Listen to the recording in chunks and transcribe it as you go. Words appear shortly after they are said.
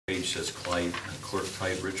page says Clerk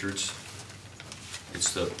Clyde Richards.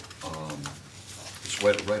 It's the, it's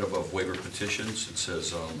right above waiver petitions. It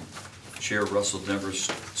says, Chair Russell never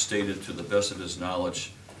stated to the best of his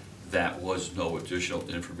knowledge that was no additional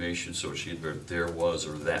information, so it's either there was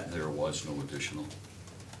or that there was no additional.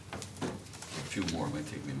 A few more, it might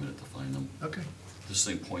take me a minute to find them. Okay. This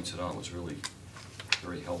thing points it out, was really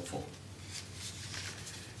very helpful.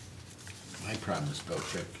 My problem with spell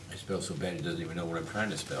check, I spell so bad it doesn't even know what I'm trying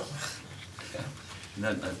to spell. Yeah.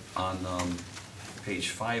 And then on page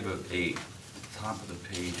 5 of 8, top of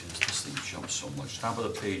the page is, this thing jumps so much. Top of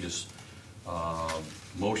the page is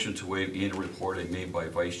motion to waive annual reporting made by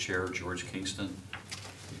Vice Chair George Kingston.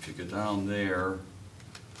 If you go down there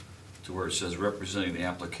to where it says representing the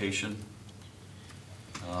application,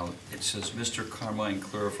 it says Mr. Carmine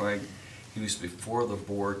clarified he was before the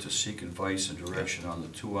board to seek advice and direction on the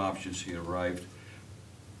two options he arrived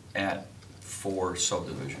at for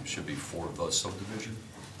subdivision. Should be for the subdivision.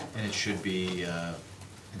 And it should be,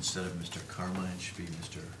 instead of Mr. Carmine, it should be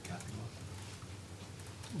Mr. Capua.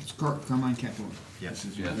 It's Carmine Capua. Yes.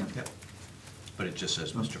 This is- Yeah. Yep. But it just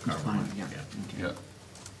says Oh, Mr. it's Carmine. fine, yeah. Okay.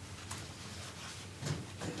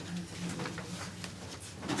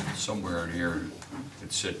 Yeah. Somewhere in here,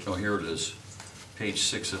 it said, oh, here it is, page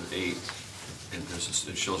 6 of 8.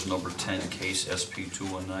 It shows number 10, case SP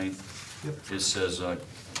 219. Yep. It says,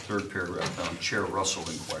 third paragraph down, Chair Russell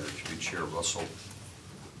inquired. It should be Chair Russell.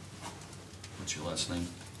 What's your last name?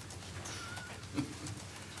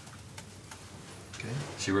 Okay.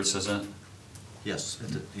 See where it says that? Yes,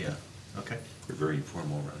 yeah, okay. We're very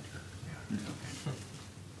informal around here. Okay.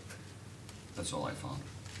 That's all I found.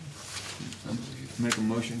 I believe. Make a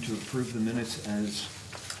motion to approve the minutes as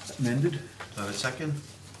amended. Do I have a second?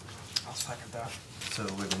 I'll second that. So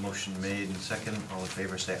we have a motion made and second. All in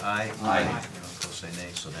favor say aye. Aye. Anyone opposed say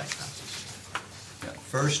nay, so that passes. Yeah.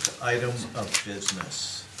 First item of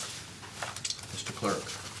business. Mr. Clerk.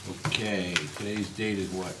 Okay, today's date is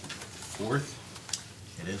what, 4th?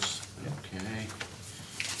 It is. Okay.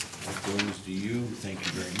 That goes to you, thank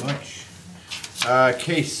you very much.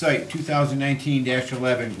 Case site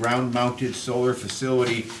 2019-11, ground-mounted solar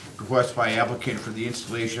facility, request by applicant for the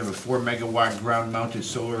installation of a 4-megawatt ground-mounted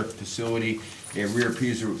solar facility at rear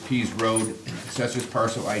Pease Road, assessors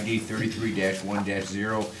parcel ID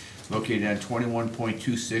 33-1-0, located on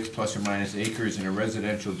 21.26 plus or minus acres in a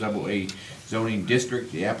residential AA zoning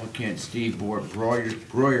district. The applicant, Steve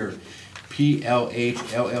Breuer, PLH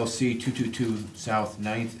LLC, 222 South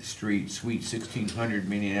 9th Street, Suite 1600,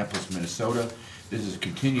 Minneapolis, Minnesota. This is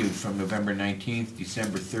continued from November 19th,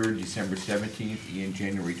 December 3rd, December 17th, and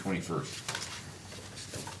January 21st.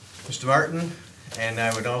 Mr. Martin, and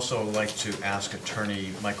I would also like to ask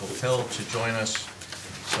Attorney Michael Pill to join us.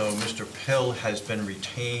 So Mr. Pill has been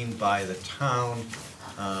retained by the town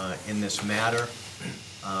in this matter.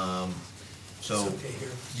 So, okay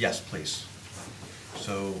here? yes, please.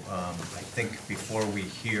 So I think before we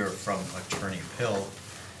hear from Attorney Pill,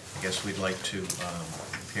 I guess we'd like to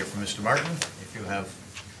hear from Mr. Martin. If you have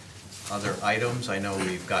other items, I know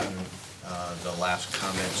we've gotten the last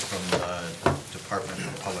comments from the Department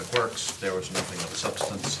of Public Works. There was nothing of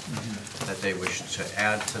substance that they wished to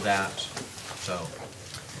add to that. So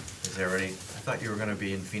is there any, I thought you were going to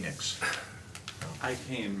be in Phoenix. I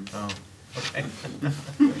came. Oh, okay.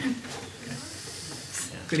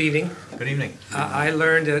 Good evening. Good evening. I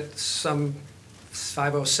learned at some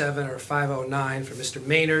 5:07 or 5:09 from Mr.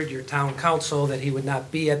 Maynard, your town council, that he would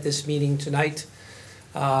not be at this meeting tonight,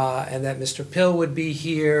 and that Mr. Pill would be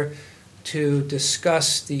here to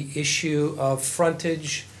discuss the issue of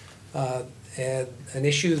frontage, and an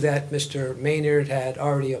issue that Mr. Maynard had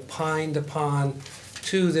already opined upon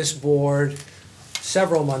to this board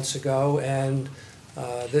several months ago, and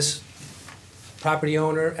this property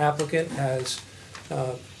owner applicant has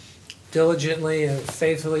diligently and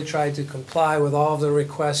faithfully tried to comply with all of the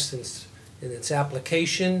requests in its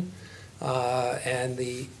application, and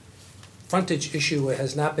the frontage issue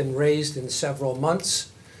has not been raised in several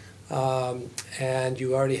months, and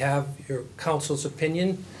you already have your council's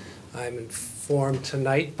opinion. I'm informed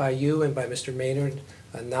tonight by you and by Mr. Maynard,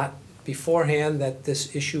 not beforehand, that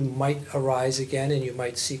this issue might arise again and you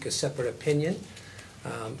might seek a separate opinion.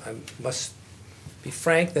 I must be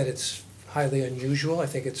frank that it's highly unusual. I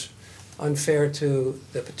think it's unfair to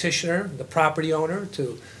the petitioner, the property owner,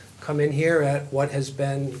 to come in here at what has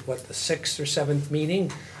been, what, the 6th or 7th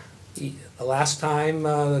meeting. The last time,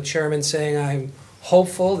 the chairman saying, I'm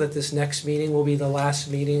hopeful that this next meeting will be the last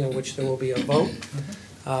meeting in which there will be a vote.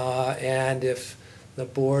 And if the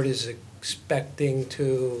board is expecting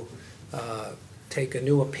to take a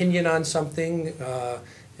new opinion on something,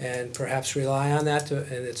 and perhaps rely on that in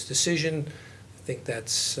its decision. I think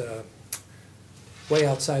that's way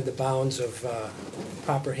outside the bounds of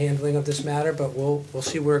proper handling of this matter, but we'll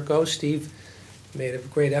see where it goes. Steve made a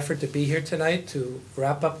great effort to be here tonight to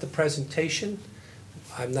wrap up the presentation.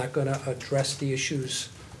 I'm not going to address the issues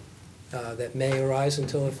that may arise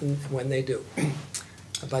until if and when they do.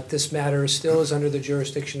 But this matter still is under the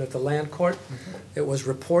jurisdiction of the land court. It was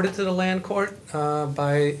reported to the land court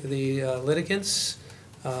by the litigants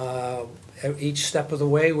at each step of the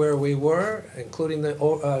way where we were, including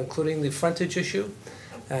the frontage issue.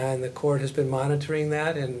 And the court has been monitoring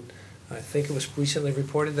that, and I think it was recently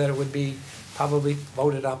reported that it would be probably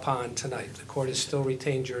voted upon tonight. The court has still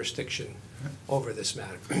retained jurisdiction over this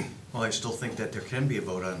matter. Well, I still think that there can be a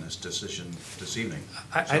vote on this decision this evening.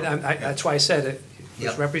 That's why I said it was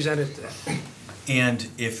Yep. represented. And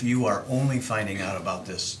if you are only finding out about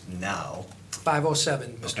this now,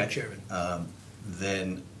 507, Mr. okay, Chairman.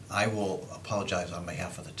 then I will apologize on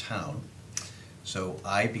behalf of the town. So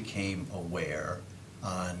I became aware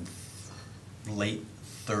on late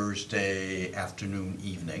Thursday afternoon,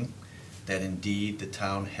 evening, that indeed the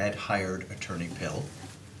town had hired Attorney Pill.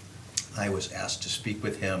 I was asked to speak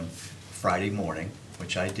with him Friday morning,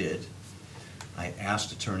 which I did. I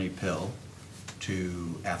asked Attorney Pill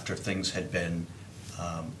to, after things had been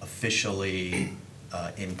officially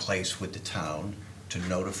in place with the town, to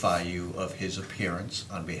notify you of his appearance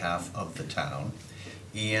on behalf of the town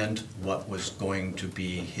and what was going to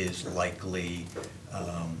be his likely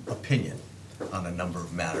opinion on a number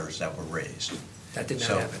of matters that were raised. That did not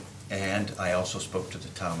So- happen. And I also spoke to the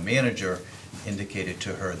town manager, indicated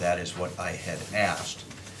to her that is what I had asked.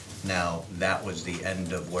 Now, that was the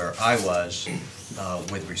end of where I was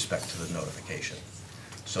with respect to the notification.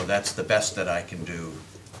 So that's the best that I can do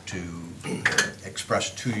to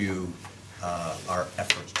express to you our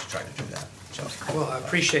efforts to try to do that, so. Well, I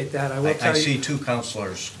appreciate that. I will I tell see you, two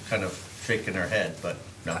counselors kind of shaking their head, but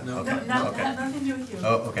no, No. okay, okay. Nothing to do with you.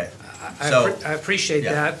 Oh, okay. I So- appreciate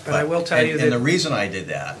Yeah, that, but I will tell you and the that, reason I did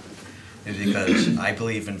that is because I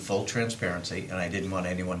believe in full transparency, and I didn't want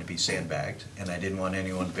anyone to be sandbagged, and I didn't want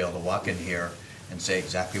anyone to be able to walk in here and say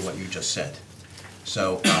exactly what you just said.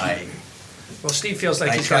 So well, Steve feels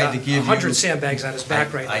like I he's tried got to give you- 100 sandbags on his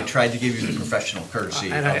back right now. I tried to give you the professional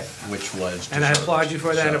courtesy And I- of which was And I deserved. applaud you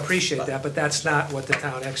for that and So, appreciate that, but that's not what the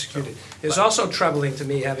town executed. It's but- also troubling to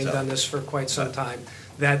me, having So- done this for quite some time,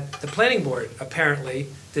 that the planning board apparently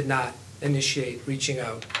did not initiate reaching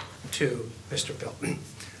out to Mr. Pill.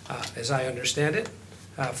 As I understand it,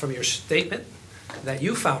 from your statement, that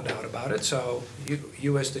you found out about it, so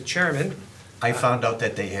you as the chairman, I found out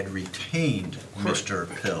that they had retained Correct. Mr.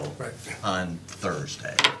 Pill Right. on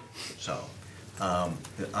Thursday. So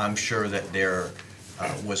I'm sure that there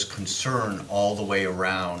was concern all the way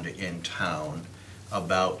around in town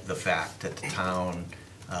about the fact that the town,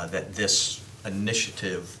 that this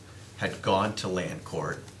initiative had gone to land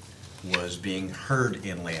court, was being heard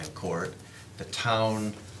in land court. The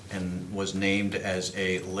town was named as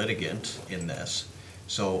a litigant in this.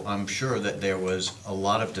 So I'm sure that there was a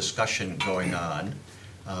lot of discussion going on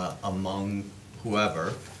among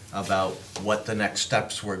whoever about what the next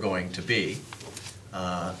steps were going to be.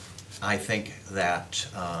 I think that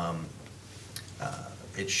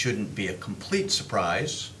it shouldn't be a complete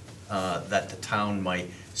surprise that the town might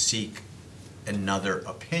seek another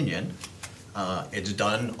opinion. It's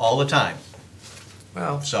done all the time.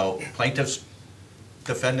 well, So plaintiffs,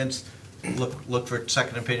 defendants, look for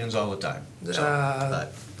second opinions all the time. So,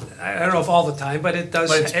 but- I don't know if all the time, but it does,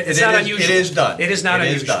 But it's- it's it not is- unusual. it is done. It is not It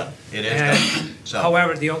is unusual. done. It is And, done. So-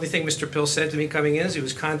 However, the only thing Mr. Pill said to me coming in is he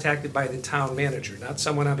was contacted by the town manager, not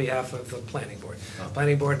someone on behalf of the planning board. Oh.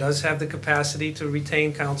 Planning board does have the capacity to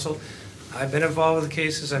retain counsel. I've been involved with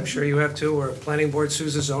cases, I'm sure you have too, where a planning board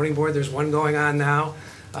sues a zoning board. There's one going on now,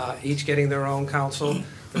 each getting their own counsel.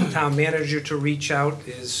 For the town manager to reach out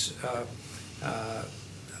is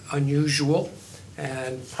unusual,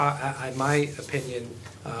 and in my opinion,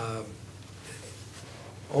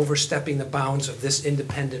 overstepping the bounds of this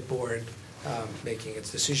independent board making its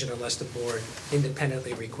decision unless the board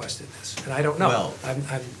independently requested this. And I don't know. Well-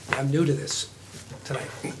 I'm new to this tonight.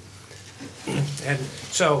 And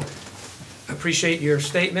so, appreciate your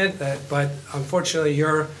statement, but unfortunately,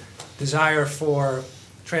 your desire for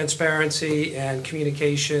transparency and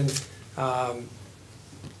communication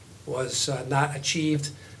was not achieved.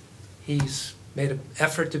 He's made an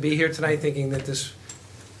effort to be here tonight, thinking that this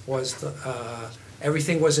was,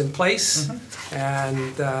 everything was in place.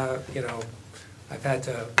 And, I've had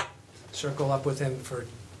to circle up with him for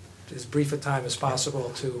as brief a time as possible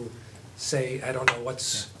to say, I don't know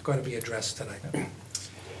what's going to be addressed tonight.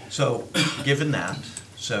 So, given that,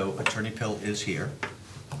 So Attorney Pill is here.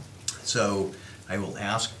 So I will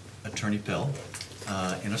ask Attorney Pill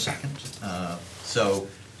in a second.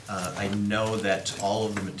 I know that all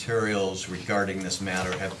of the materials regarding this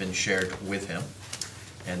matter have been shared with him,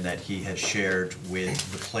 and that he has shared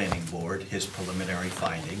with the planning board his preliminary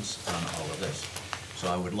findings on all of this. So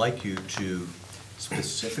I would like you to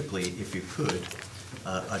specifically, if you could,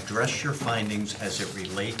 address your findings as it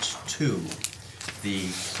relates to the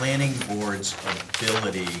planning board's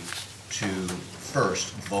ability to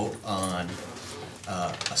first vote on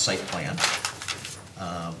a site plan,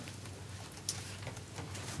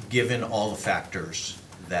 given all the factors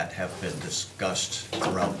that have been discussed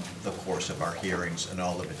throughout the course of our hearings and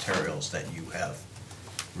all the materials that you have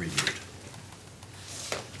reviewed.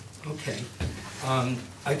 Okay,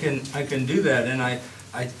 I can do that, and I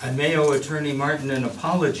may owe Attorney Martin an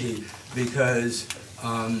apology, because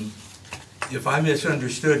if I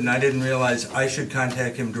misunderstood and I didn't realize I should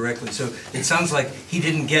contact him directly, so it sounds like he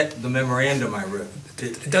didn't get the memorandum I wrote.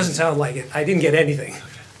 It doesn't sound like it. I didn't get anything.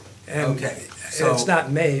 And Okay, so- it's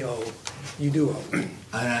not may owe, you do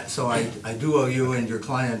owe. So I do owe you and your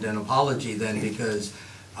client an apology then, because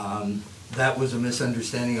that was a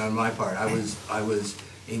misunderstanding on my part. I was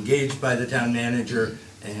engaged by the town manager,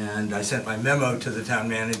 and I sent my memo to the town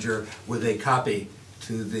manager with a copy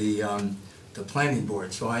to the planning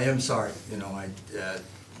board. So I am sorry,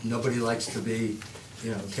 nobody likes to be,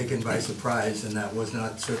 taken by surprise, and that was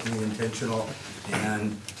not certainly intentional.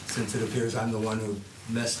 And since it appears I'm the one who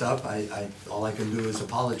messed up, all I can do is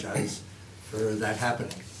apologize for that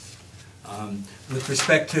happening. With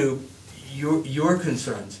respect to your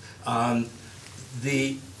concerns,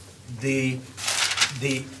 the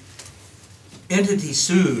entity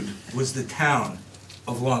sued was the town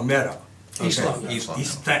of Long Meadow. East Okay. Long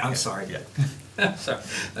Meadow. I'm sorry. Yeah. Sorry.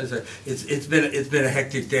 It's been a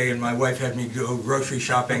hectic day, and my wife had me go grocery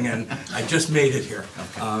shopping, and I just made it here.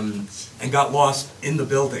 And got lost in the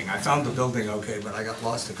building. I found the building okay, but I got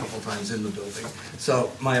lost a couple times in the building.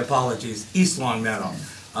 So my apologies. East Long Meadow.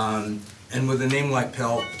 And with a name like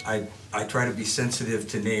Pell, I try to be sensitive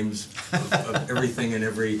to names of everything and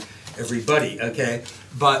everybody, okay?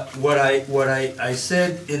 But what I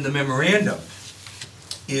said in the memorandum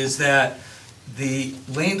is that the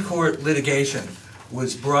land court litigation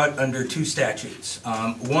was brought under two statutes.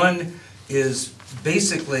 One is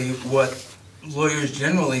basically what lawyers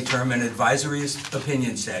generally term an advisory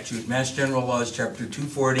opinion statute, Mass General Laws, Chapter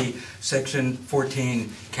 240, Section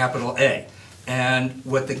 14, capital A. And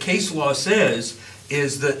what the case law says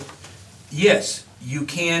is that, yes, you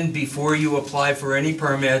can, before you apply for any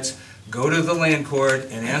permits, go to the land court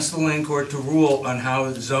and ask the land court to rule on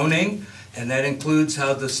how zoning, and that includes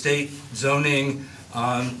how the state zoning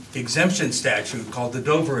exemption statute called the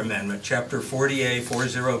Dover Amendment, Chapter 40A,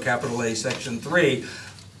 40, capital A, Section 3,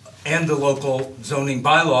 and the local zoning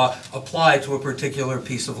bylaw apply to a particular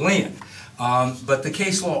piece of land. But the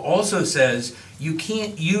case law also says you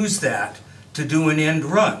can't use that to do an end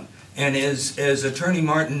run. And as Attorney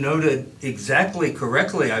Martin noted exactly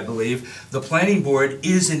correctly, I believe, the planning board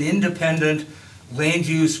is an independent land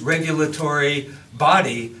use regulatory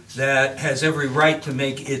body that has every right to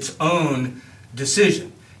make its own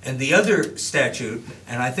decision. And the other statute,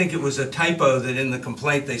 and I think it was a typo that in the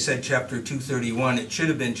complaint they said Chapter 231, it should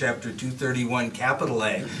have been Chapter 231, capital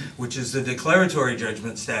A, which is the declaratory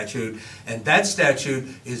judgment statute. And that statute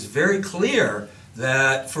is very clear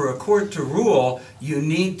that for a court to rule, you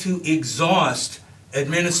need to exhaust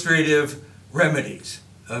administrative remedies,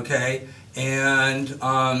 okay? And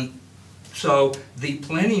so the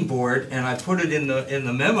planning board, and I put it in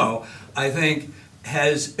the memo, I think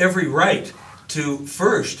has every right to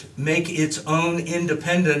first make its own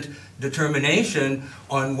independent determination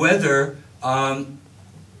on whether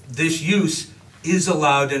this use is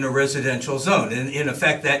allowed in a residential zone. And in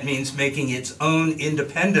effect, that means making its own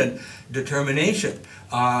independent determination.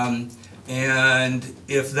 And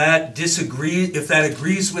if that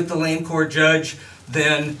agrees with the land court judge,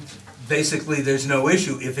 then basically there's no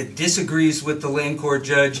issue. If it disagrees with the land court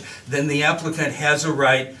judge, then the applicant has a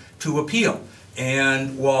right to appeal.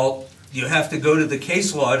 And while you have to go to the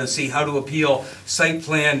case law to see how to appeal site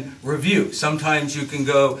plan review, sometimes you can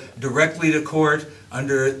go directly to court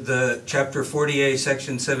under the Chapter 40A,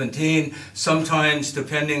 Section 17. Sometimes,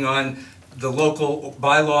 depending on the local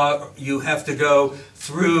bylaw, you have to go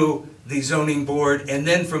through the zoning board and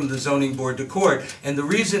then from the zoning board to court. And the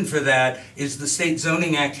reason for that is the State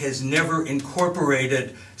Zoning Act has never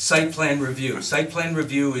incorporated site plan review. Site plan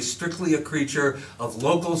review is strictly a creature of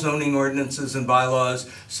local zoning ordinances and bylaws,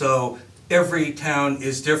 so every town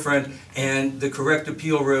is different and the correct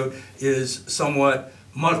appeal route is somewhat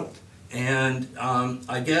muddled. And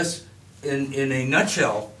I guess in a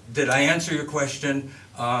nutshell, did I answer your question?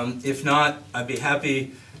 If not, I'd be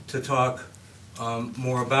happy to talk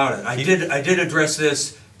more about it. I did address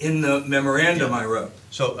this in the memorandum I wrote.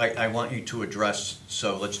 So I want you to address,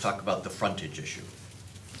 so let's talk about the frontage issue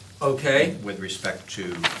Okay? with respect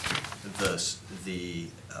to the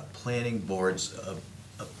planning board's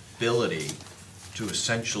ability to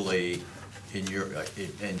essentially, in your,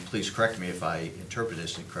 and please correct me if I interpret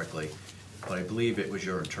this incorrectly, but I believe it was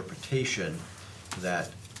your interpretation that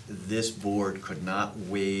this board could not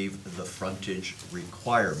waive the frontage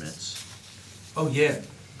requirements, Oh, yeah.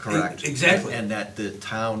 correct? Exactly. And that the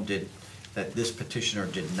town did, that this petitioner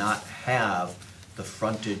did not have the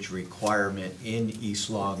frontage requirement in East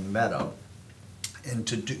Long Meadow. And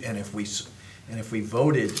to do, and if we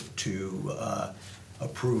voted to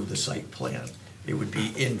approve the site plan, it would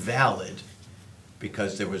be invalid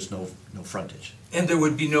because there was no frontage. And there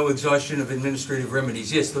would be no exhaustion of administrative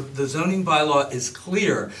remedies. Yes, the zoning bylaw is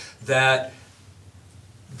clear that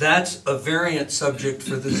that's a variant subject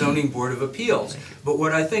for the Zoning Board of Appeals. But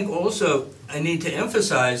what I think also I need to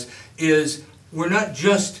emphasize is we're not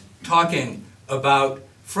just talking about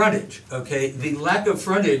frontage, okay? The lack of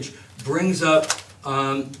frontage brings up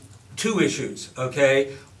two issues,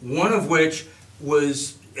 okay? One of which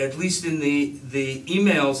was, at least in the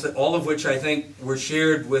emails, that all of which I think were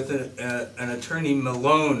shared with an attorney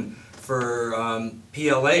Malone for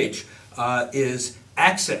PLH, is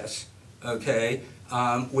access, okay?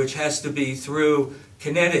 Which has to be through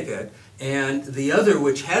Connecticut, and the other,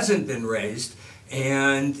 which hasn't been raised,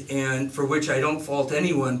 and for which I don't fault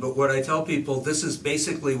anyone, but what I tell people, this is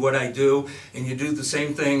basically what I do, and you do the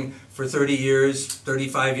same thing for 30 years,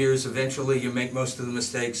 35 years, eventually you make most of the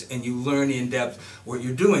mistakes, and you learn in depth what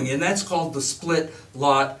you're doing, and that's called the split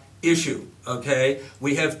lot issue, okay?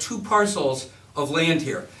 We have two parcels of land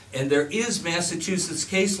here. And there is Massachusetts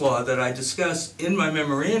case law that I discuss in my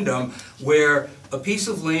memorandum where a piece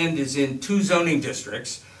of land is in two zoning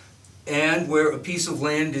districts and where a piece of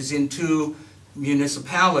land is in two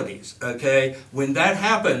municipalities, okay? When that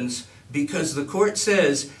happens, because the court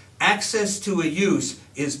says access to a use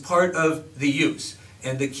is part of the use.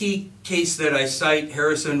 And the key case that I cite,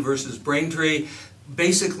 Harrison versus Braintree,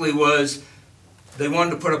 basically was they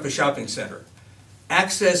wanted to put up a shopping center.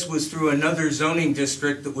 Access was through another zoning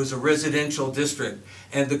district that was a residential district.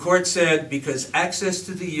 And the court said, because access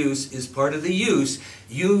to the use is part of the use,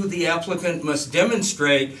 you, the applicant, must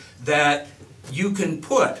demonstrate that you can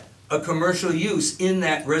put a commercial use in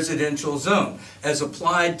that residential zone. As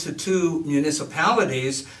applied to two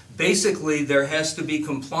municipalities, basically there has to be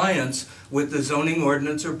compliance with the zoning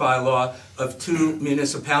ordinance or bylaw of two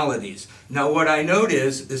municipalities. Now what I note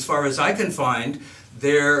is, as far as I can find,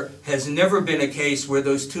 there has never been a case where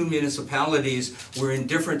those two municipalities were in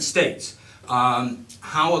different states.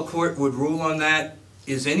 How a court would rule on that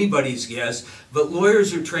is anybody's guess, but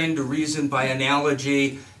lawyers are trained to reason by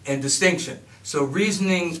analogy and distinction. So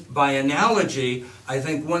reasoning by analogy, I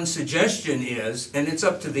think one suggestion is, and it's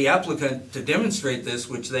up to the applicant to demonstrate this,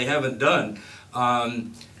 which they haven't done,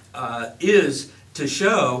 is to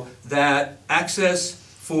show that access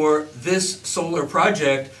for this solar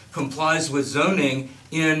project complies with zoning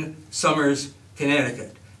in Somers,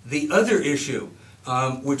 Connecticut. The other issue,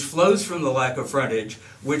 which flows from the lack of frontage,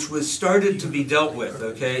 which was started to be dealt with,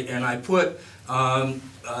 okay, and I put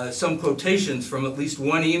some quotations from at least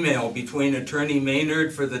one email between Attorney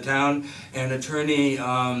Maynard for the town and Attorney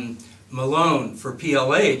Malone for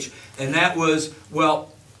PLH, and that was,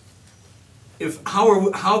 well,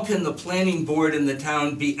 how can the planning board in the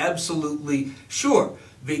town be absolutely sure?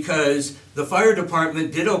 Because the fire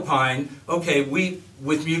department did opine, okay, we,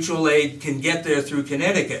 with mutual aid, can get there through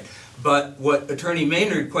Connecticut. But what Attorney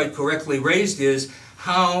Maynard quite correctly raised is,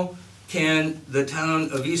 how can the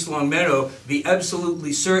town of East Long Meadow be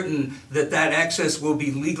absolutely certain that that access will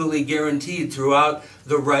be legally guaranteed throughout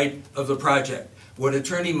the right of the project? What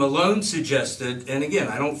Attorney Malone suggested, and again,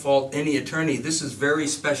 I don't fault any attorney, this is very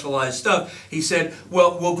specialized stuff, he said,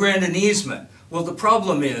 well, we'll grant an easement. Well, the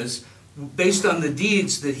problem is, based on the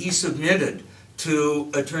deeds that he submitted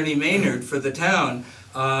to Attorney Maynard for the town,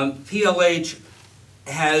 PLH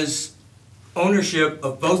has ownership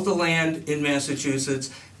of both the land in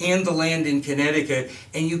Massachusetts and the land in Connecticut,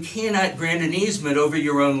 and you cannot grant an easement over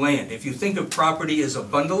your own land. If you think of property as a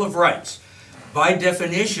bundle of rights, by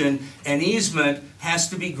definition, an easement has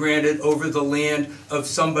to be granted over the land of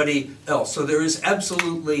somebody else. So there is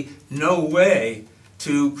absolutely no way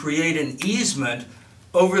to create an easement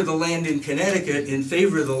over the land in Connecticut in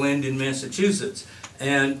favor of the land in Massachusetts.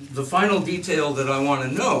 And the final detail that I want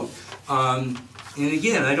to note, and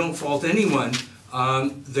again, I don't fault anyone,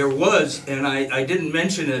 There was, and I didn't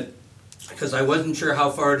mention it because I wasn't sure how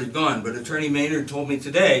far it had gone, but Attorney Maynard told me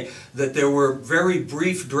today that there were very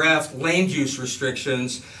brief draft land use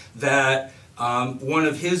restrictions that one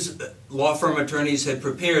of his law firm attorneys had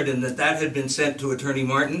prepared, and that had been sent to Attorney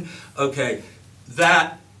Martin. Okay,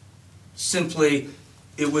 that simply,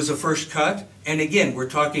 it was a first cut. And again, we're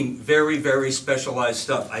talking very, very specialized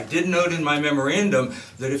stuff. I did note in my memorandum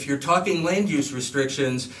that if you're talking land use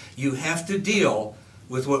restrictions, you have to deal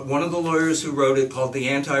with what one of the lawyers who wrote it called the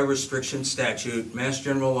Anti-Restriction Statute, Mass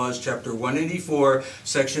General Laws, Chapter 184,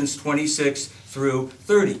 Sections 26 through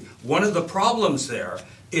 30. One of the problems there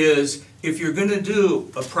is if you're going to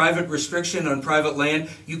do a private restriction on private land,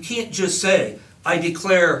 you can't just say, I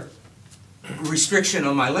declare restriction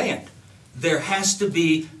on my land. There has to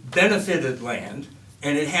be benefited land,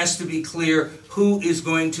 and it has to be clear who is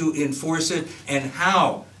going to enforce it and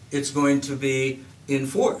how it's going to be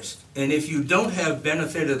enforced. And if you don't have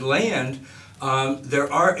benefited land,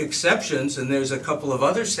 there are exceptions, and there's a couple of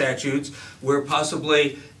other statutes where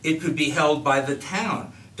possibly it could be held by the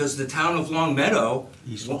town. Does the town of Long Meadow,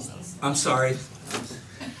 I'm sorry,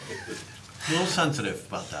 A little sensitive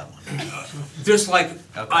about that one.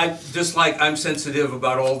 just like I'm sensitive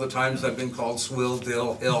about all the times I've been called Swill,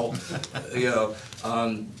 Dill, Hill, you know,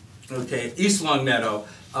 okay, East Long Meadow.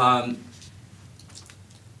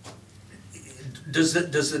 Does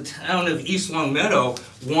the town of East Long Meadow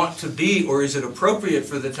want to be, or is it appropriate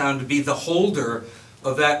for the town to be the holder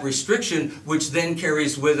of that restriction, which then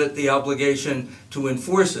carries with it the obligation to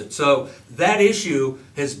enforce it? So that issue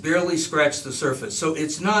has barely scratched the surface. So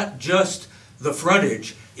it's not just the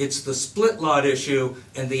frontage, it's the split lot issue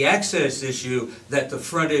and the access issue that the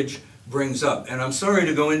frontage brings up. And I'm sorry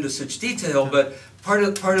to go into such detail, but part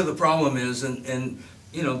of the problem is, and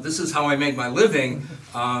you know, this is how I make my living,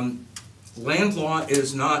 land law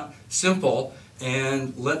is not simple.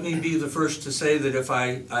 And let me be the first to say that if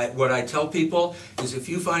what I tell people is if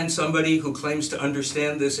you find somebody who claims to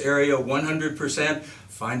understand this area 100%,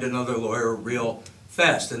 find another lawyer real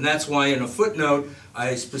fast. And that's why in a footnote,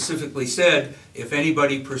 I specifically said, if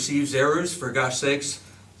anybody perceives errors, for gosh sakes,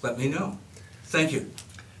 let me know. Thank you.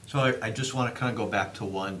 So I just want to kind of go back to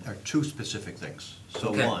one, or two specific things. So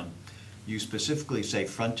Okay. one, you specifically say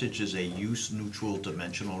frontage is a use-neutral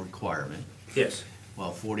dimensional requirement. Yes.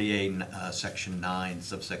 Well, 48, Section 9,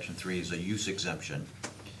 subsection 3 is a use exemption.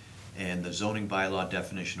 And the zoning bylaw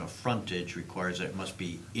definition of frontage requires that it must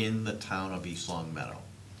be in the town of East Long Meadow.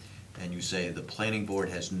 And you say the planning board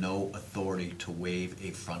has no authority to waive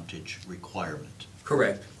a frontage requirement.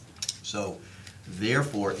 Correct. So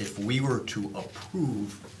therefore, if we were to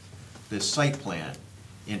approve this site plan,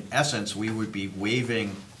 in essence, we would be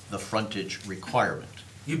waiving the frontage requirement,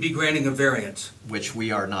 You'd be granting a variance. which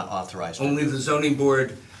we are not authorized to do. Only the zoning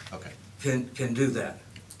board Okay, can do that.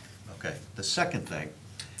 okay. The second thing,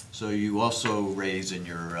 so you also raise in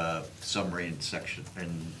your summary in section,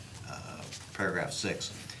 in paragraph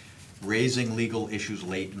 6, raising legal issues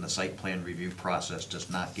late in the site plan review process does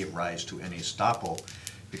not give rise to any estoppel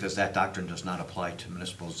because that doctrine does not apply to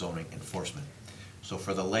municipal zoning enforcement. So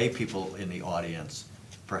for the lay people in the audience,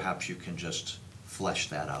 perhaps you can just flesh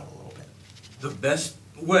that out a little bit. The best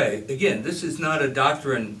way, again, this is not a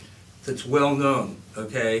doctrine that's well known,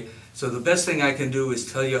 okay? So the best thing I can do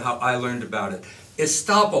is tell you how I learned about it.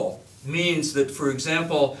 Estoppel means that, for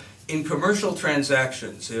example, in commercial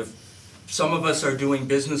transactions, if some of us are doing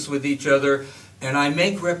business with each other and I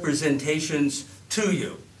make representations to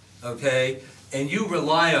you, okay, and you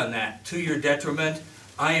rely on that to your detriment,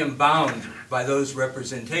 I am bound by those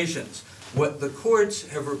representations. What the courts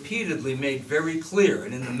have repeatedly made very clear,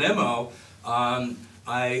 and in the memo,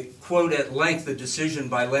 I quote at length the decision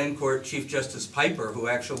by Land Court Chief Justice Piper, who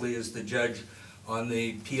actually is the judge on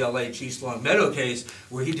the PLH East Long Meadow case,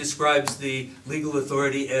 where he describes the legal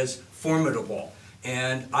authority as formidable.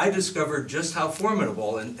 And I discovered just how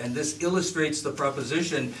formidable, and this illustrates the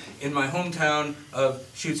proposition in my hometown of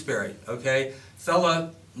Shutesbury, okay?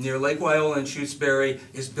 Fella near Lake Wyola and Shutesbury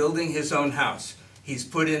is building his own house. He's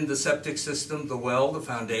put in the septic system, the well, the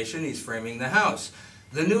foundation, he's framing the house.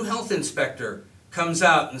 The new health inspector comes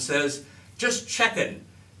out and says, just checking.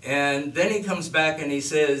 And then he comes back and he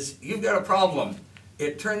says, you've got a problem.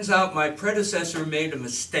 It turns out my predecessor made a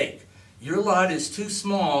mistake. Your lot is too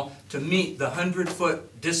small to meet the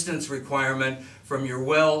 100-foot distance requirement from your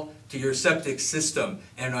well to your septic system.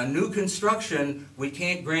 And on new construction, we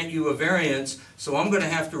can't grant you a variance, so I'm going to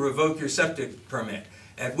have to revoke your septic permit.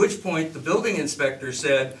 At which point, the building inspector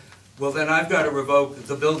said, well, then I've got to revoke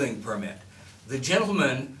the building permit. The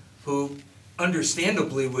gentleman, who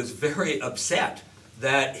understandably was very upset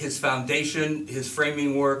that his foundation, his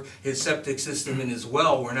framing work, his septic system, and his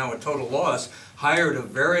well were now a total loss, hired a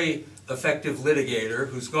very effective litigator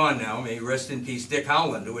who's gone now, may he rest in peace, Dick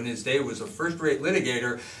Howland, who in his day was a first-rate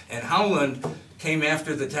litigator, and Howland came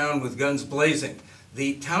after the town with guns blazing.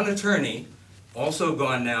 The town attorney, also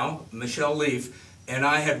gone now, Michelle Leaf, and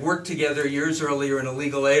I had worked together years earlier in a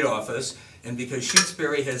legal aid office, and because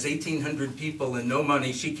Shutesbury has 1,800 people and no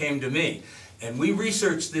money, she came to me. And we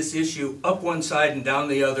researched this issue up one side and down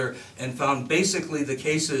the other and found basically the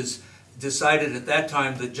cases decided at that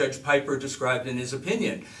time that Judge Piper described in his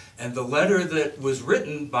opinion. And the letter that was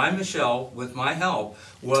written by Michelle, with my help,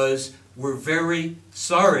 was, "We're very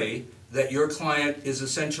sorry that your client is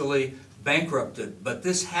essentially bankrupted, but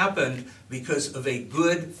this happened because of a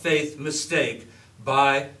good faith mistake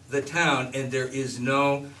by the town, and there is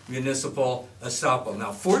no municipal estoppel."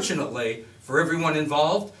 Now, fortunately for everyone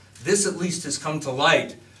involved, this at least has come to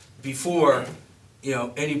light before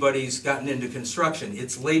anybody's gotten into construction.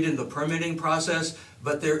 It's late in the permitting process,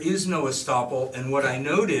 but there is no estoppel, and what I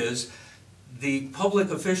note is the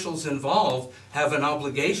public officials involved have an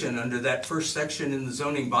obligation under that first section in the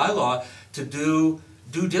zoning bylaw to do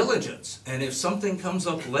due diligence. And if something comes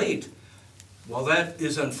up late, while that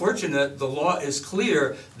is unfortunate, the law is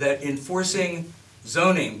clear that enforcing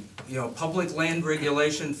zoning, public land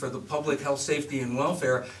regulation for the public health, safety, and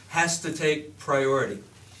welfare has to take priority.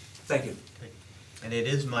 Thank you. And it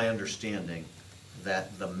is my understanding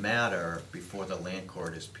that the matter before the land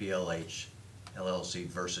court is PLH LLC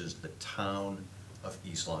versus the town of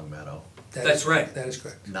East Long Meadow, That's right. That is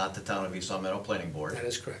correct. not the town of East Long Meadow Planning Board. That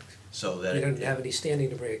is correct. So that You don't have any standing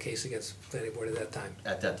to bring a case against the planning board at that time.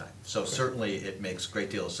 at that time. So certainly it makes a great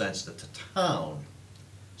deal of sense that the town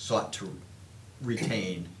sought to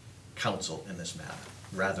retain counsel in this matter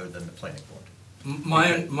rather than the planning board.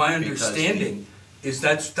 My Because understanding is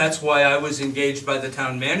that's why I was engaged by the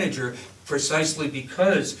town manager, precisely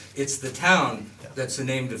because it's the town that's the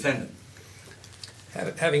named defendant.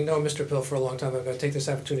 Having known Mr. Pill for a long time, I'm going to take this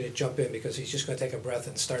opportunity to jump in because he's just going to take a breath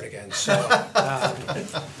and start again. So,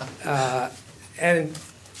 and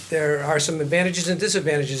there are some advantages and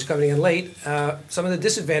disadvantages coming in late. Some of the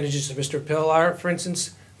disadvantages of Mr. Pill are, for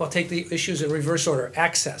instance, well, take the issues in reverse order.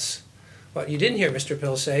 Access. What you didn't hear Mr.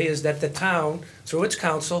 Pill say is that the town, through its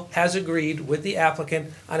counsel, has agreed with the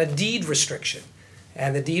applicant on a deed restriction.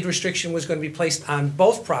 And the deed restriction was going to be placed on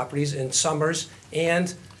both properties in Summers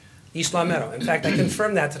and East Long Meadow. In fact, I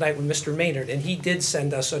confirmed that tonight with Mr. Maynard, and he did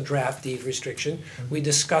send us a draft deed restriction. We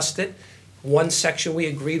discussed it. One section we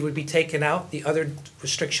agreed would be taken out, the other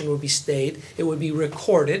restriction would be stayed. It would be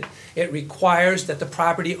recorded. It requires that the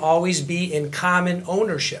property always be in common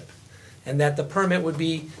ownership, and that the permit would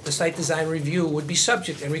be, the site design review would be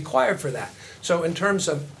subject and required for that. So in terms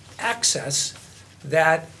of access,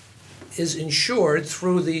 that is ensured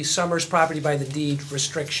through the Summers property by the deed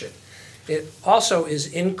restriction. It also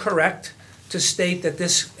is incorrect to state that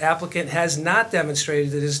this applicant has not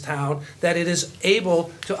demonstrated to this town that it is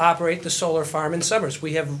able to operate the solar farm in Summers.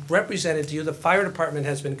 We have represented to you, the fire department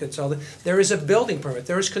has been consulted. There is a building permit.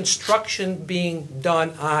 There is construction being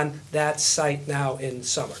done on that site now in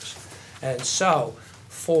Summers. And so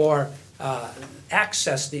for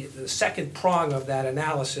access, the second prong of that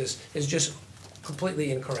analysis is just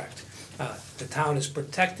completely incorrect. The town is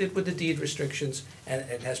protected with the deed restrictions, and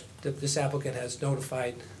this applicant has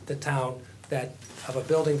notified the town that of a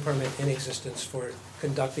building permit in existence for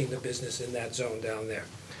conducting the business in that zone down there.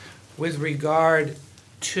 With regard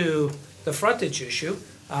to the frontage issue,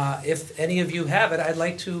 if any of you have it, I'd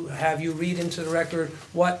like to have you read into the record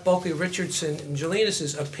what Bulkley Richardson and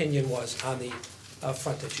Jelinas' opinion was on the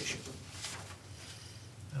frontage issue.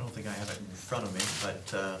 I don't think I have it in front of me,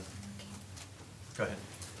 but go ahead.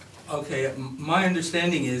 Okay, my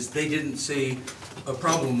understanding is they didn't see a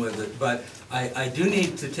problem with it, but I do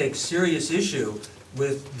need to take serious issue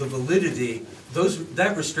with the validity.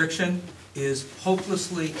 That restriction is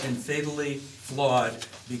hopelessly and fatally flawed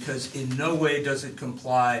because in no way does it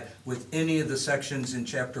comply with any of the sections in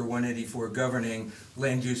Chapter 184 governing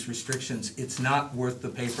land use restrictions. It's not worth the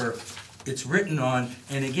paper it's written on,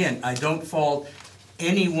 and again, I don't fault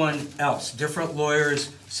anyone else. Different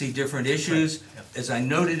lawyers see different issues. Right. Yep. As I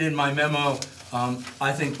noted in my memo,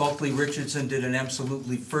 I think Bulkley Richardson did an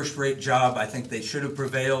absolutely first-rate job. I think they should have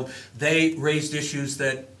prevailed. They raised issues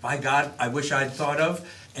that, by God, I wish I'd thought of.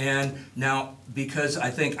 And now, because I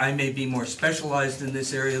think I may be more specialized in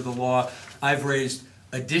this area of the law, I've raised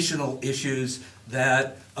additional issues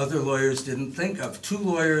that other lawyers didn't think of. Two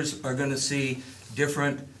lawyers are going to see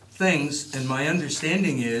different things, and my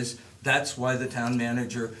understanding is that's why the town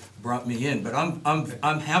manager brought me in. But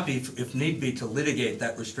I'm happy, if need be, to litigate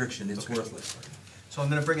that restriction. It's worthless. So I'm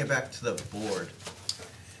gonna bring it back to the board.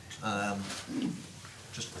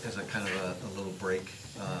 Just as a kind of a little break.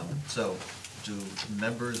 So, do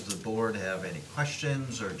members of the board have any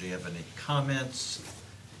questions, or do you have any comments?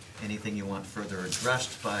 Anything you want further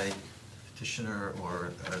addressed by petitioner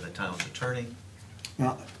or the town's attorney?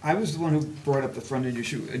 Well, I was the one who brought up the frontage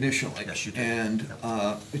issue initially. Yes, you did. And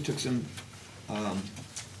it took some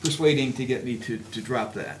persuading to get me to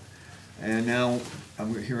drop that. And now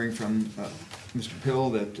we're hearing from Mr.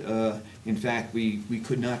 Pill that, in fact, we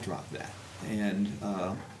could not drop that. And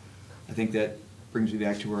I think that brings me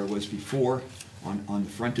back to where I was before on the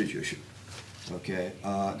frontage issue. Okay,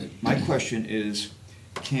 my question is,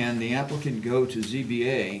 can the applicant go to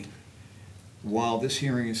ZBA while this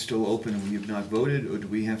hearing is still open and we have not voted, or do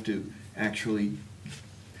we have to actually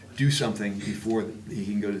do something before he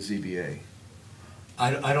can go to ZBA?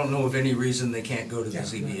 I don't know of any reason they can't go to the Yeah.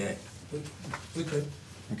 ZBA. We could.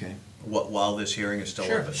 Okay, While this hearing is still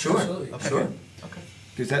Sure, open? Sure, absolutely. Okay. sure. Okay.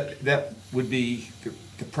 because that would be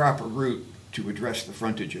the proper route to address the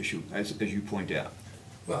frontage issue, as you point out.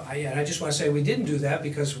 Well, I just want to say we didn't do that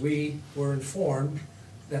because we were informed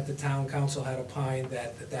that the town council had opined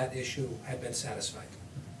that issue had been satisfied.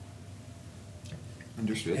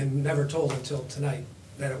 Understood? And never told until tonight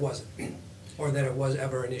that it wasn't, or that it was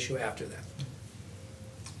ever an issue after that.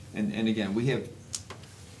 And again, we have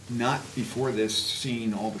not before this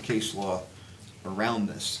seen all the case law around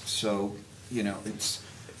this, so, you know,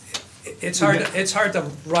 It's hard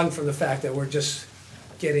to run from the fact that we're just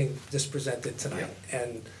getting this presented tonight.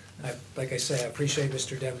 And like I say, I appreciate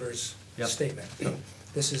Mr. Denver's Yep. statement.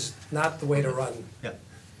 This is not the way to run Yeah.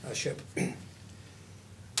 a ship.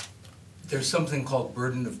 There's something called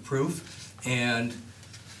burden of proof, and,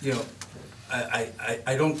 you know,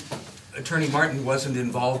 I don't, Attorney Martin wasn't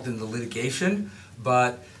involved in the litigation,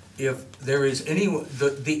 but if there is any,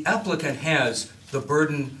 the applicant has the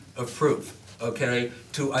burden of proof, okay,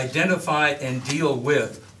 to identify and deal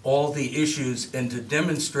with all the issues and to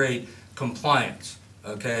demonstrate compliance,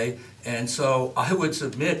 okay? And so I would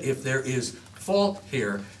submit if there is fault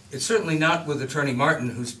here, it's certainly not with Attorney Martin,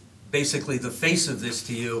 who's basically the face of this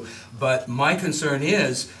to you, but my concern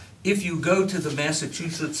is, if you go to the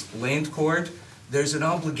Massachusetts Land Court, there's an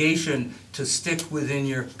obligation to stick within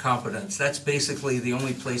your competence. That's basically the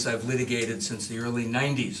only place I've litigated since the early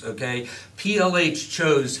 90s, okay? PLH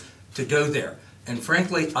chose to go there. And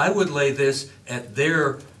frankly, I would lay this at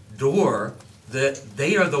their door, that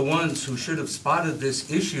they are the ones who should have spotted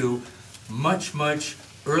this issue much, much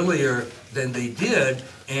earlier than they did,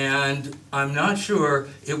 and I'm not sure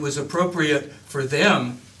it was appropriate for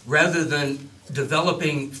them, rather than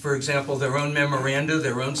developing, for example, their own memoranda,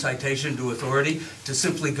 their own citation to authority, to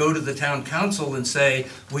simply go to the town council and say,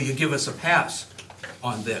 will you give us a pass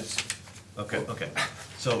on this? Okay.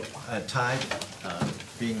 So, Ty,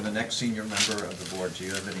 being the next senior member of the board, do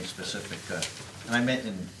you have any specific, and I meant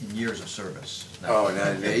in years of service? Oh, not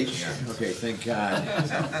an age? Yeah. Okay, thank God.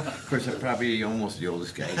 Of course, I'm probably almost the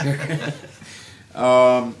oldest guy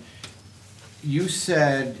here. You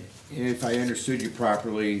said, if I understood you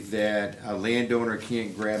properly, that a landowner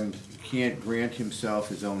can't grant himself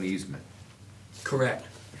his own easement. Correct.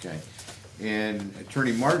 Okay. And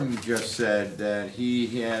Attorney Martin just said that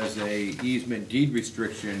he has a easement deed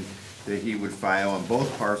restriction that he would file on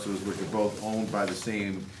both parcels, which are both owned by the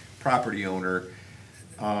same property owner.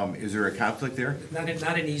 Is there a conflict there? Not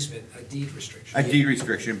an easement, a deed restriction. A deed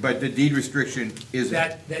restriction, but the deed restriction is.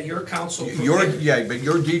 That your council. Yeah, but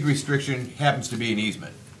your deed restriction happens to be an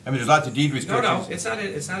easement. I mean, there's lots of deed restrictions. No,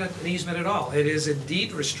 it's not an easement at all. It is a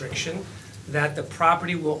deed restriction that the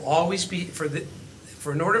property will always be,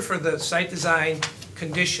 in order for the site design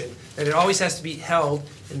condition, that it always has to be held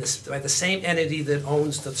by the same entity that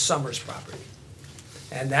owns the Summers property.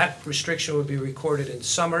 And that restriction would be recorded in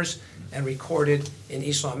Summers and recorded in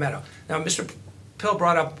East Long Meadow. Now, Mr. Pill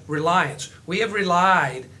brought up reliance. We have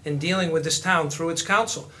relied in dealing with this town through its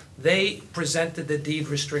council. They presented the deed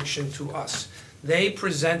restriction to us. They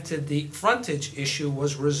presented the frontage issue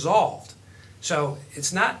was resolved. So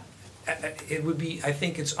it's not, it would be, I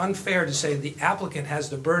think it's unfair to say the applicant has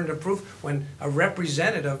the burden of proof when a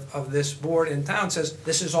representative of this board in town says,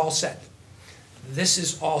 this is all set. This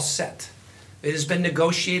is all set. It has been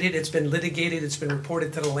negotiated, it's been litigated, it's been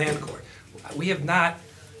reported to the land court. We have not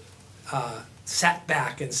sat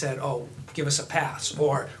back and said, oh, give us a pass,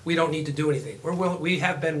 or we don't need to do anything. We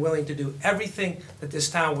have been willing to do everything that this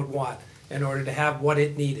town would want in order to have what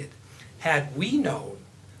it needed. Had we known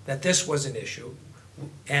that this was an issue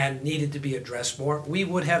and needed to be addressed more, we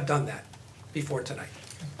would have done that before tonight.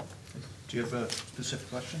 Do you have a specific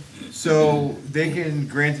question? So they can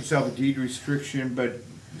grant themselves a deed restriction, but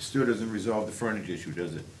still doesn't resolve the frontage issue,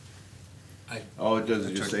 does it? I- All it does is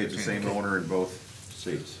That's just what say it's the you're same saying. owner in both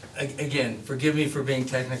states. Again, forgive me for being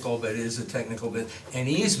technical, but it is a technical bit. An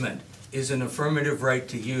easement is an affirmative right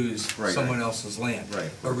to use Right. someone else's land. Right.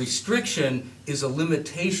 A restriction is a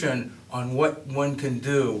limitation on what one can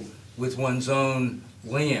do with one's own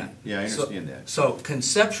land. Yeah, I So- understand that. So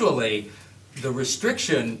conceptually, the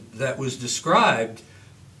restriction that was described,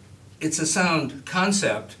 it's a sound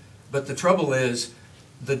concept, but the trouble is,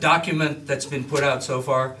 the document that's been put out so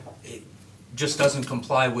far, it just doesn't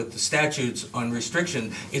comply with the statutes on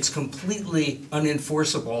restriction. It's completely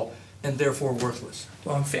unenforceable and therefore worthless.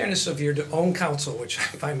 Well, in fairness of your own counsel, which I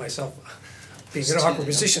find myself being in an awkward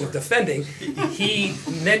position of defending, he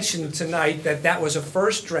mentioned tonight that that was a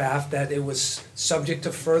first draft, that it was subject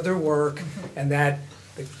to further work, and that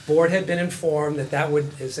the board had been informed that that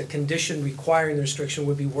would, as a condition requiring the restriction,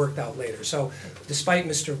 would be worked out later. So despite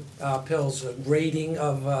Mr. Pill's rating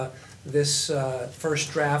of this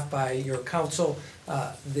first draft by your counsel,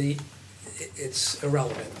 it's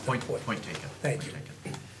irrelevant. Point taken. Thank you. Point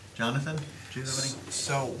taken. Jonathan, do you have any?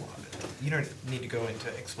 So, you don't need to go into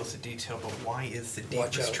explicit detail, but why is the deed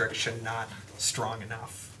Watch out. restriction not strong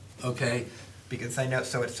enough? Okay? Because I know,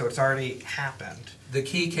 so it's already happened. The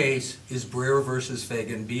key case is Breer versus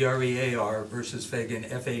Fagan, B-R-E-A-R versus Fagan,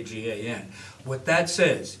 F-A-G-A-N. What that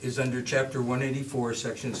says is under Chapter 184,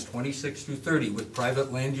 Sections 26 through 30, with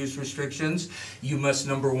private land use restrictions, you must,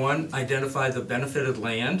 number one, identify the benefited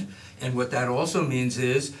land, and what that also means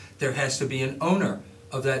is there has to be an owner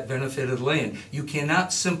of that benefited land. You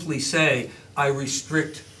cannot simply say, I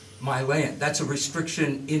restrict my land. That's a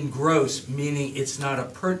restriction in gross, meaning it's not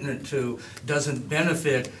appurtenant to, doesn't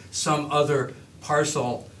benefit some other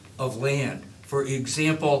parcel of land. For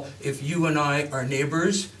example, if you and I are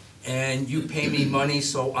neighbors and you pay me money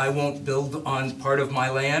so I won't build on part of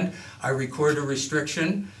my land, I record a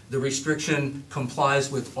restriction. The restriction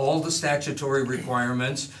complies with all the statutory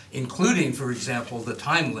requirements, including, for example, the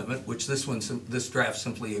time limit, which this draft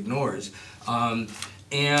simply ignores.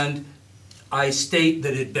 And I state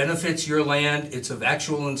that it benefits your land, it's of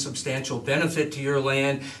actual and substantial benefit to your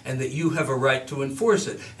land, and that you have a right to enforce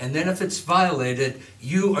it. And then if it's violated,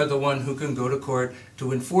 you are the one who can go to court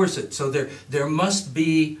to enforce it. So there must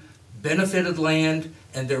be benefited land,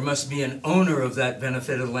 and there must be an owner of that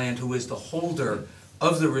benefited land who is the holder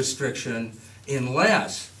of the restriction,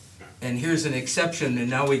 unless, and here's an exception, and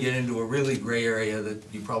now we get into a really gray area that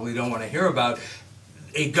you probably don't want to hear about,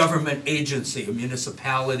 a government agency, a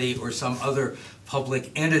municipality, or some other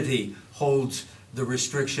public entity holds the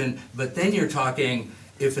restriction. But then you're talking,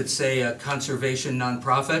 if it's, say, a conservation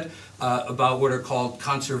nonprofit, about what are called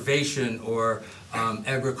conservation or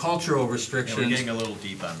agricultural Yeah, restrictions. we're getting a little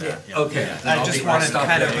deep on that. Yeah. Okay. Yeah. Then I I'll just be- wanted stop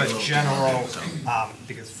kind there. of a general,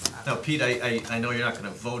 because Now, Pete, I know you're not gonna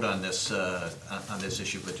vote on this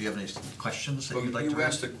issue, but do you have any questions that Well, you'd like to you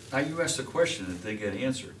raise? you asked a question and they get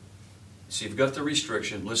answered. See, you've got the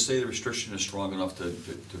restriction, let's say the restriction is strong enough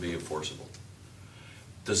to be enforceable.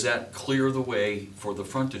 Does that clear the way for the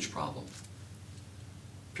frontage problem?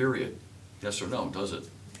 Period. Yes or no, does it?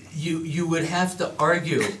 You would have to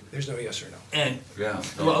argue, There's no yes or no. and, Yeah.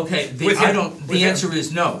 well, okay, With him. the answer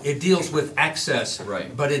is no. It deals with access.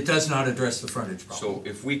 Right. But it does not address the frontage So problem.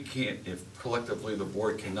 if collectively the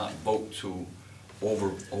board cannot vote to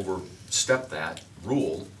overstep that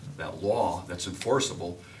rule, that law that's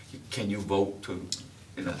enforceable, can you vote to,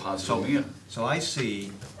 in a positive manner? So I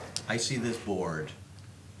see this board,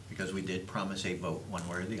 because we did promise a vote one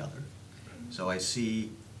way or the other. So I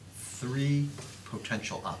see three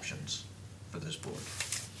potential options for this board.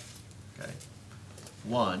 Okay.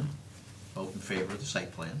 One, vote in favor of the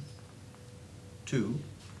site plan. Two,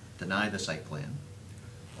 deny the site plan.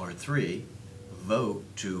 Or three, vote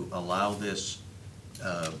to allow this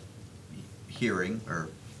hearing or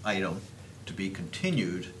item to be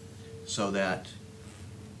continued so that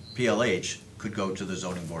PLH could go to the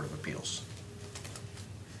zoning board of appeals.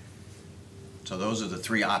 So those are the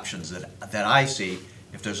three options that I see.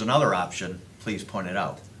 If there's another option, please point it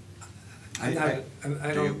out. I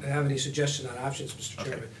Do don't you? have any suggestion on options, Mr. Okay.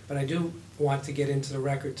 Chairman, but I do want to get into the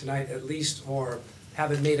record tonight at least, or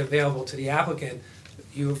have it made available to the applicant.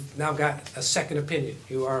 You've now got a second opinion.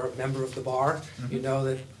 You are a member of the bar. Mm-hmm. You know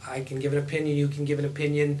that I can give an opinion, you can give an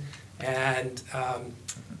opinion, and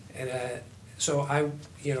so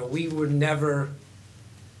we were never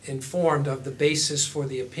informed of the basis for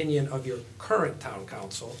the opinion of your current town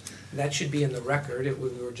council. That should be in the record. We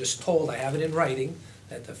were just told, I have it in writing,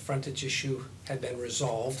 that the frontage issue had been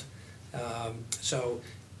resolved. So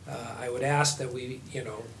I would ask that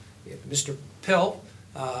if Mr. Pill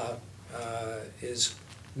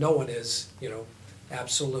no one is,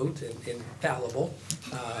 absolute and infallible.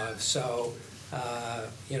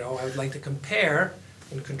 You know, I would like to compare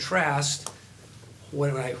and contrast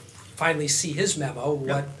when I finally see his memo,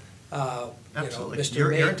 what, you know, Absolutely. Mr. You're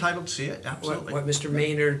Maynard. entitled to see it, absolutely. What Mr.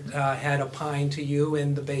 Maynard had opined to you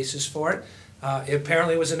and the basis for it. It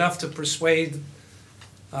apparently was enough to persuade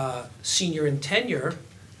senior and tenure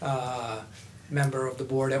member of the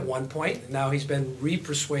board at one point. Now he's been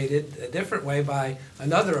re-persuaded a different way by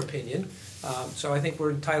another opinion. So I think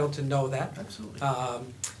we're entitled to know that. Absolutely.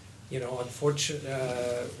 You know, unfortunately,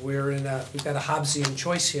 we've got a Hobbesian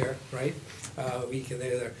choice here, right? We can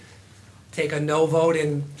either take a no vote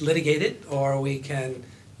and litigate it, or we can,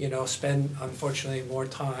 you know, spend, unfortunately, more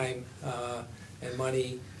time and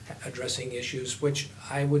money addressing issues, which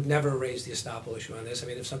I would never raise the estoppel issue on this. I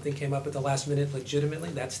mean, if something came up at the last minute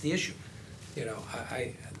legitimately, that's the issue. You know,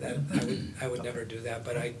 I would never do that,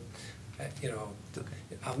 but you know,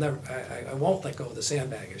 I won't let go of the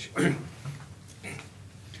sandbag issue.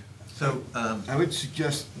 So, I would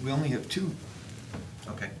suggest we only have two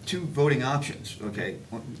okay. voting options, okay?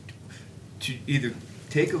 To either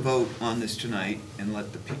take a vote on this tonight and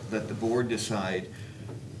let the board decide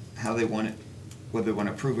how they want it, whether they want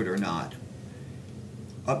to approve it or not,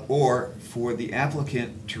 or for the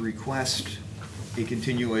applicant to request a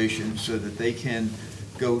continuation so that they can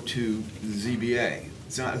go to the ZBA.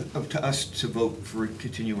 It's not up to us to vote for a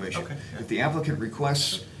continuation. Okay. If the applicant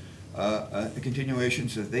requests a continuation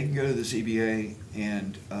so that they can go to the ZBA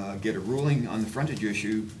and get a ruling on the frontage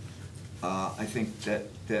issue, I think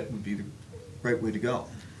that would be the right way to go.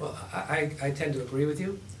 Well, I tend to agree with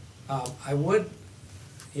you. I would,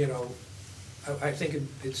 you know, I think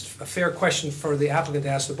it's a fair question for the applicant to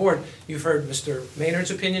ask the board. You've heard Mr.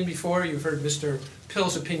 Maynard's opinion before, you've heard Mr.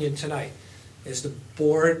 Pill's opinion tonight. Is the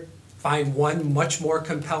board find one much more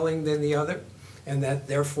compelling than the other, and that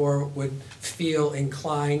therefore would feel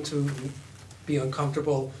inclined to be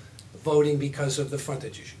uncomfortable voting because of the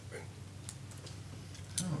frontage issue?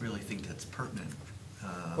 I don't really think that's pertinent.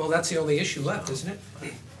 Well, that's the only issue left, isn't it?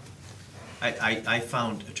 I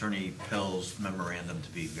found Attorney Pell's memorandum to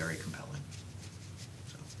be very compelling.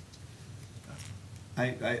 So,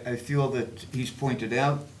 I feel that he's pointed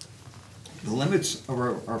out the limits of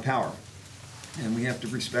our power, and we have to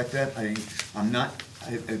respect that.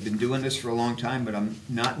 I've been doing this for a long time, but I'm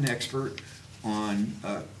not an expert on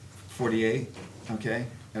 40A, okay,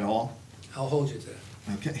 at all. I'll hold you to that.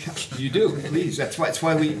 Okay, you do, please. That's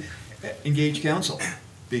why we engage counsel,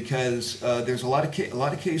 because there's a lot of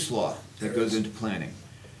case law that goes into planning,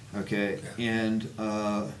 okay? And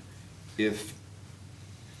if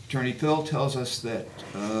Attorney Pill tells us that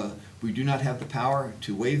we do not have the power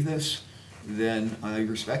to waive this, then I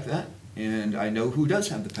respect that, and I know who does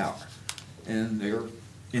have the power. And they're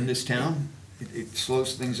in this town. It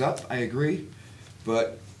slows things up, I agree,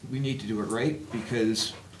 but we need to do it right,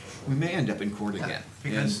 because we may end up in court again.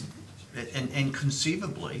 because, and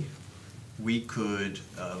conceivably, we could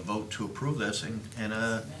vote to approve this,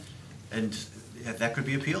 and that could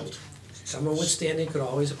be appealed. Someone with standing could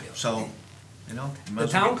always appeal. So, you know. we might The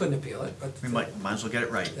as well town get- couldn't appeal it, but. We might as well get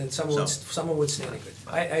it right. And So, someone with standing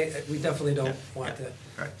could. We definitely don't want to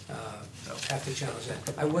right. have to challenge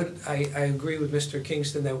that. I agree with Mr.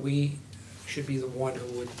 Kingston that we should be the one who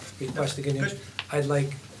would request the continuance. Good. I'd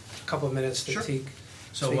like a couple of minutes to Sure. speak.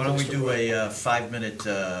 So speak why to don't we Mr. do Roy. a 5-minute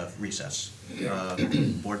recess?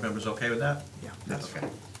 Board members okay with that? Yeah. That's Okay,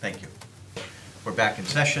 thank you. We're back in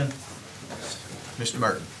session. Mr.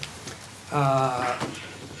 Martin.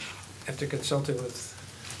 After consulting with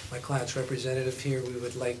my client's representative here, we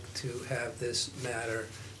would like to have this matter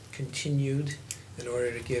continued in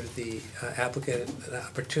order to give the applicant an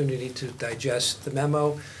opportunity to digest the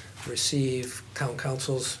memo, receive town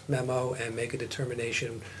council's memo, and make a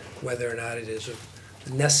determination whether or not it is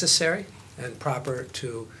necessary and proper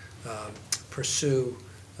to pursue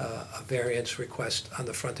a variance request on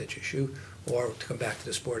the frontage issue, or to come back to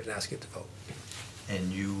this board and ask it to vote.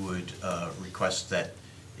 And you would request that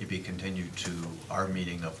it be continued to our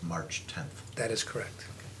meeting of March 10th. That is correct.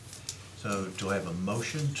 So do I have a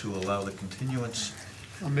motion to allow the continuance?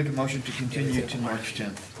 I'll make a motion to continue to March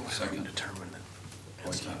 10th. Second.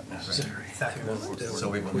 So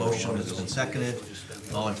we have a motion that's been seconded.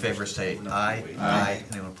 All in favor say aye. Aye.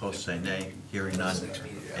 Anyone opposed say nay. Hearing none,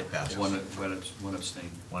 it passes. One abstain.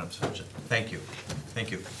 One abstention. Thank you.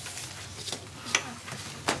 Thank you.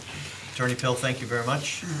 Attorney Pill, thank you very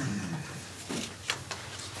much.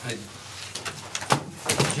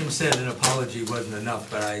 Jim said an apology wasn't enough,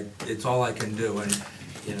 but it's all I can do, and,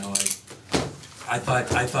 you know, I thought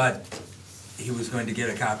he was going to get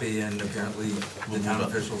a copy, and apparently the town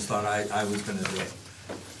officials thought I was gonna do it.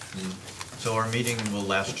 So our meeting will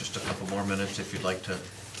last just a couple more minutes if you'd like to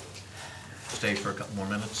stay for a couple more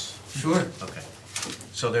minutes. Sure. Okay.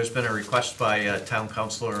 So there's been a request by Town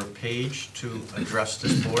Councilor Page to address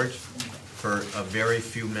this board for a very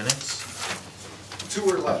few minutes. 2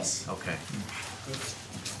 or less. Okay.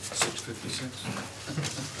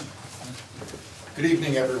 6:56. Good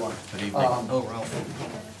evening, everyone. Good evening. Oh,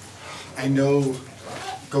 Ralph. I know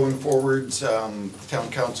going forwards, the town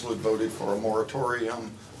council had voted for a moratorium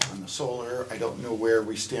on the solar. I don't know where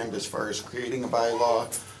we stand as far as creating a bylaw.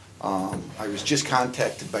 I was just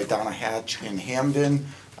contacted by Donna Hatch in Hamden.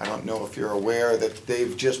 I don't know if you're aware that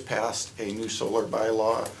they've just passed a new solar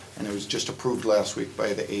bylaw, and it was just approved last week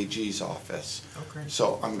by the AG's office. Okay.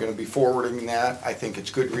 So I'm gonna be forwarding that. I think it's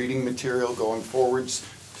good reading material going forwards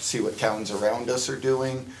to see what towns around us are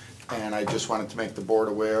doing. And I just wanted to make the board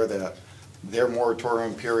aware that their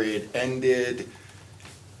moratorium period ended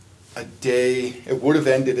it would have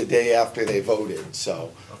ended a day after they voted,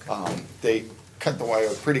 so. Okay. They cut the wire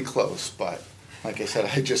pretty close, but like I said,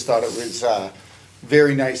 I just thought it was,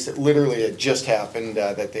 very nice that literally it just happened,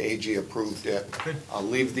 that the AG approved it. Good. I'll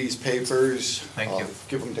leave these papers. Thank you. I'll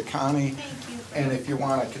give them to Connie. Thank you. And if you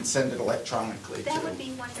want, I can send it electronically too. That would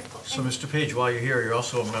be wonderful. So, Mr. Page, while you're here, you're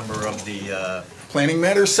also a member of the, Planning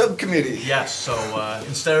Matters Subcommittee. yes, so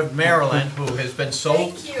instead of Marilyn, who has been so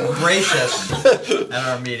Thank you. gracious at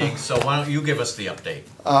our meeting, so why don't you give us the update?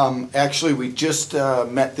 Actually, we just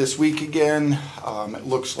met this week again. It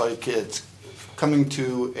looks like it's coming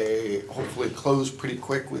to a hopefully close pretty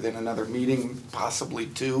quick within another meeting, possibly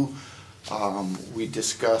 2. We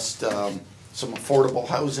discussed some affordable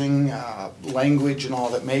housing language and all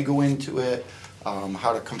that may go into it,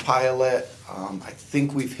 how to compile it. I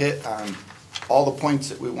think we've hit on all the points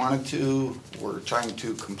that we wanted to. We're trying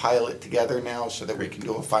to compile it together now so that we can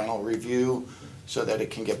do a final review so that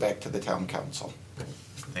it can get back to the town council.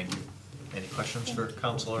 Thank you. Any questions for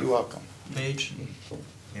Counselor You're welcome. Page?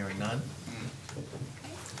 Hearing none?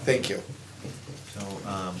 Thank you. So,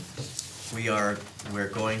 we're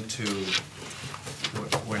going to,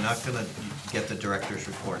 we're not gonna get the director's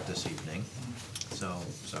report this evening, so,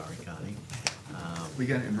 sorry, Connie. We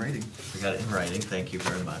got it in writing. We got it in writing, thank you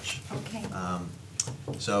very much. Okay.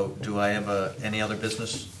 So, do I have any other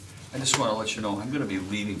business? I just want to let you know, I'm going to be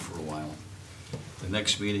leaving for a while. The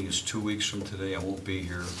next meeting is 2 weeks from today. I won't be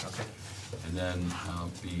here. Okay. And then I'll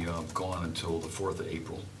be gone until the 4th of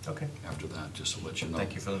April. Okay. After that, just to let you know.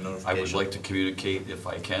 Thank you for the I would notification. like to communicate if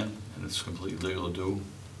I can, and it's completely legal to do,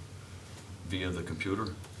 via the computer,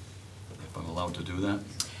 if I'm allowed to do that.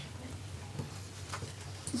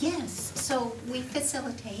 Yes, so we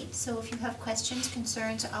facilitate, so if you have questions,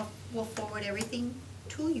 concerns, we'll forward everything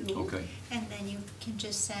to you. Okay. And then you can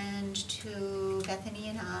just send to Bethany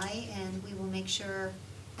and I, and we will make sure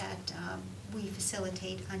that we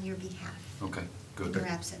facilitate on your behalf. Okay, good. In your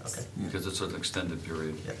absence. Okay. Because it's an extended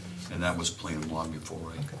period, Yep. and that was planned long before,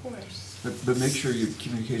 right? Of course. But make sure your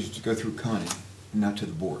communications go through Connie, not to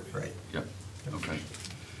the board. Right. Yep, okay.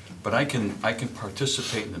 But I can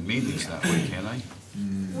participate in the meetings that way, can't I?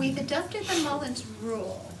 We've adopted the Mullins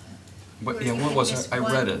rule. But, We're yeah, what was taking it? I this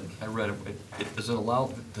read one- it. Does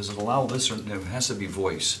it allow this, or no, it has to be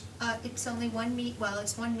voice? It's only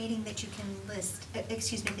it's one meeting that you can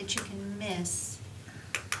that you can miss,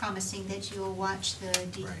 promising that you'll watch the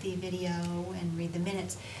Right. video and read the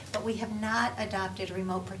minutes. But we have not adopted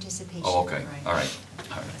remote participation. Oh, okay, all right,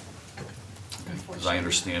 all right. Okay, because I Unfortunately.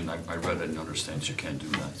 understand, I read it and understand you can't do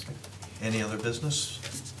that. Any other business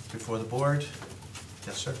before the board?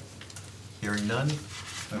 Yes, sir. Hearing none,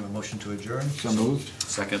 I have a motion to adjourn. So moved?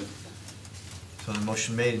 Second? So the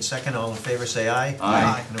motion made and second, all in favor say aye.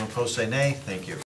 Aye. No opposed say nay. Thank you.